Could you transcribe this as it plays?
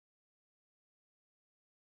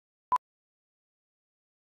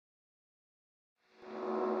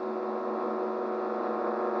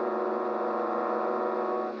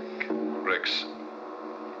Isrix,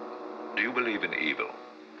 do you believe in evil?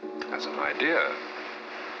 As an idea.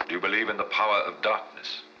 Do you believe in the power of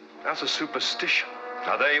darkness? As a superstition.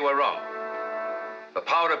 Now there you are wrong. The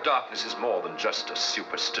power of darkness is more than just a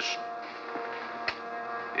superstition.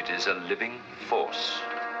 It is a living force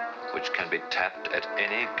which can be tapped at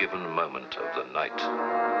any given moment of the night.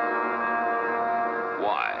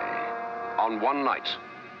 Why, on one night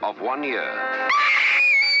of 1 year,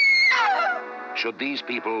 should these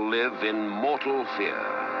people live in mortal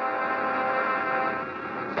fear?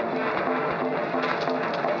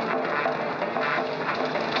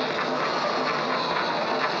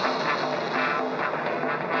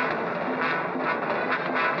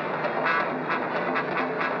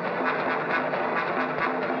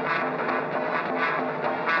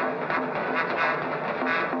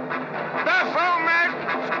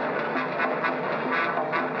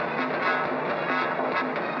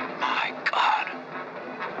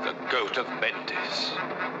 Of Mendes,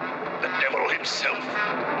 the devil himself.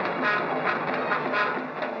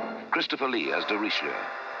 Christopher Lee as de Richleau,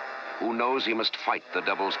 who knows he must fight the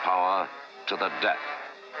devil's power to the death.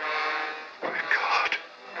 My God.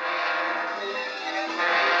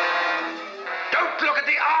 Don't look at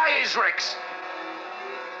the eyes, Rex!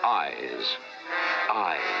 Eyes,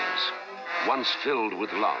 once filled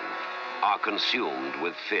with love, are consumed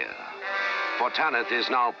with fear. For Tanith is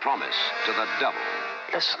now promised to the devil.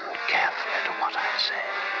 Listen carefully to what I say.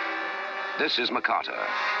 This is Mocata,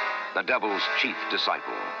 the devil's chief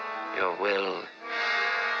disciple. Your will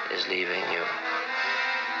is leaving you,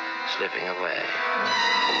 slipping away.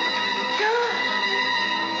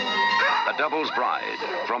 The Devil's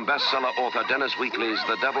Bride, from bestseller author Dennis Wheatley's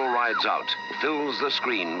The Devil Rides Out, fills the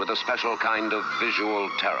screen with a special kind of visual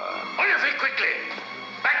terror. On your feet quickly!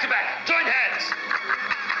 Back to back, join hands!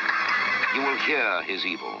 You will hear his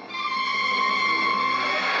evil.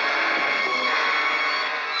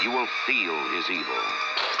 You will feel his evil.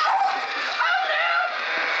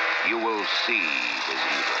 You will see his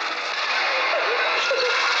evil.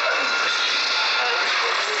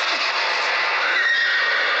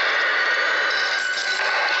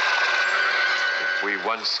 If we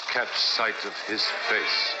once catch sight of his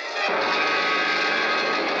face,